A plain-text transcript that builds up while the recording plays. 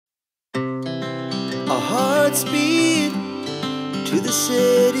Our hearts beat to the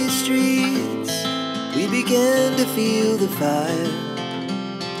city streets. We began to feel the fire.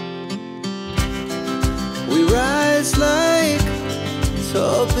 We rise like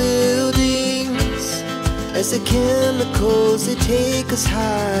tall buildings as the chemicals, they take us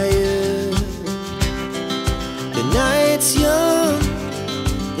higher. The night's young,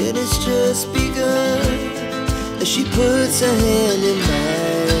 it has just begun, as she puts her hand in mine.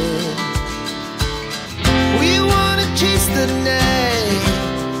 We wanna chase the night,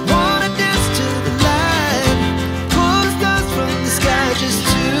 wanna dance to the light, pull the stars from the sky, just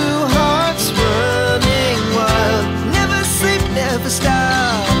two hearts running wild. Never sleep, never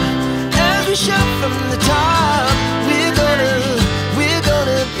stop, as we shout from the top. We're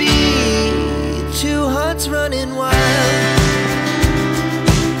gonna be two hearts running wild.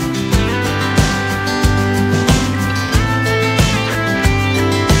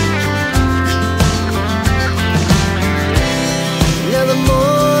 Now the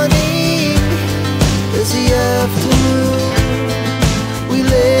morning is the afternoon. We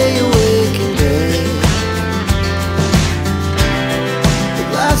lay awake in bed. The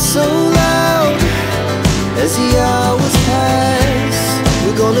laughs so loud as the hours